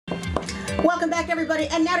Welcome back, everybody.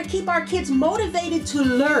 And now to keep our kids motivated to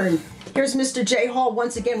learn, here's Mr. J. Hall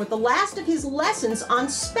once again with the last of his lessons on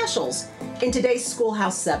specials in today's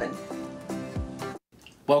Schoolhouse 7.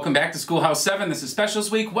 Welcome back to Schoolhouse 7. This is Specials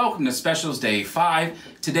Week. Welcome to Specials Day 5.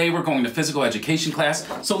 Today we're going to physical education class.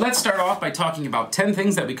 So let's start off by talking about 10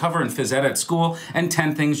 things that we cover in phys ed at school and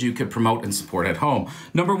 10 things you could promote and support at home.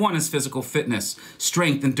 Number 1 is physical fitness,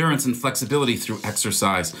 strength, endurance, and flexibility through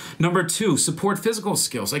exercise. Number 2, support physical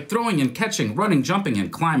skills like throwing and catching, running, jumping,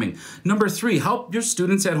 and climbing. Number 3, help your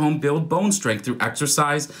students at home build bone strength through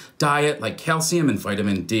exercise, diet like calcium and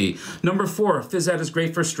vitamin D. Number 4, phys ed is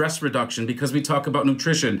great for stress reduction because we talk about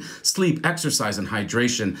nutrition, sleep, exercise, and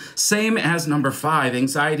hydration. Same as number 5,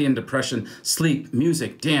 anxiety and depression, sleep,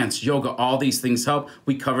 music, dance, yoga, all these things help.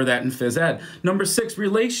 We cover that in phys ed. Number 6,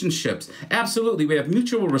 relationships. Absolutely, we have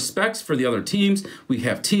mutual respects for the other teams. We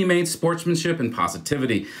have teammates, sportsmanship, and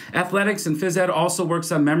positivity. Athletics and phys ed also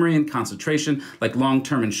works on memory and concentration, like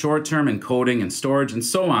long-term and short-term, and coding and storage, and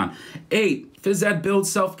so on. 8, phys ed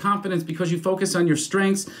builds self-confidence because you focus on your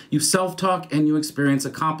strengths, you self-talk, and you experience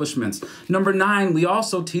accomplishments. Number 9, we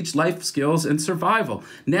also teach life skills and survival,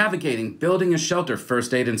 navigating, building a shelter,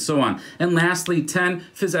 first aid, and so on. And lastly, 10,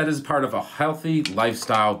 phys ed is part of a healthy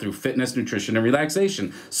lifestyle through fitness, nutrition, and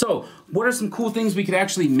relaxation. So, what are some cool things we could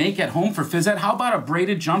actually make at home for phys ed? How about a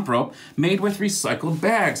braided jump rope made with recycled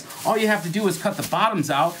bags? All you have to do is cut the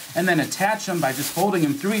bottoms out and then attach them by just folding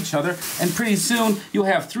them through each other, and pretty soon you'll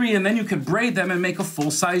have 3, and then you could braid them and make a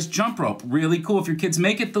full-size jump rope. Really cool. If your kids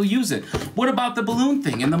make it, they'll use it. What about the balloon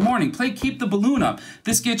thing in the morning? Keep the balloon up.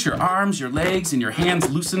 This gets your arms, your legs, and your hands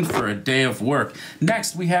loosened for a day of work.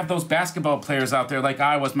 Next, we have those basketball players out there like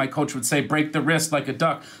I was. My coach would say, break the wrist like a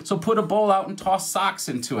duck. So put a bowl out and toss socks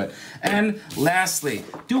into it. And lastly,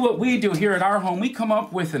 do what we do here at our home. We come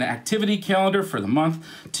up with an activity calendar for the month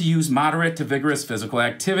to use moderate to vigorous physical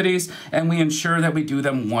activities, and we ensure that we do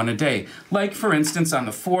them 1 a day. Like, for instance, on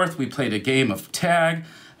the 4th, we played a game of tag.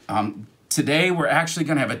 Today, we're actually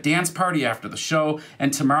going to have a dance party after the show,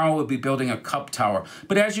 and tomorrow we'll be building a cup tower.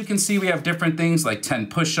 But as you can see, we have different things like 10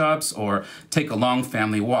 push-ups or take a long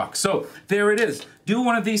family walk. So there it is. Do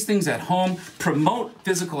one of these things at home. Promote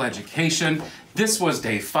physical education. This was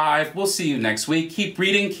day 5. We'll see you next week. Keep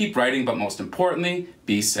reading, keep writing, but most importantly,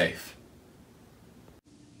 be safe.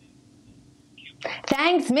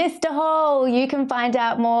 Thanks, Mr. Hall. You can find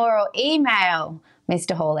out more or email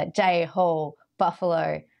Mr. Hall at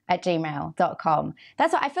jhallbuffalo@gmail.com.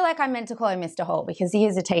 That's what I feel like I meant to call him Mr. Hall because he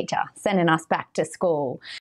is a teacher sending us back to school.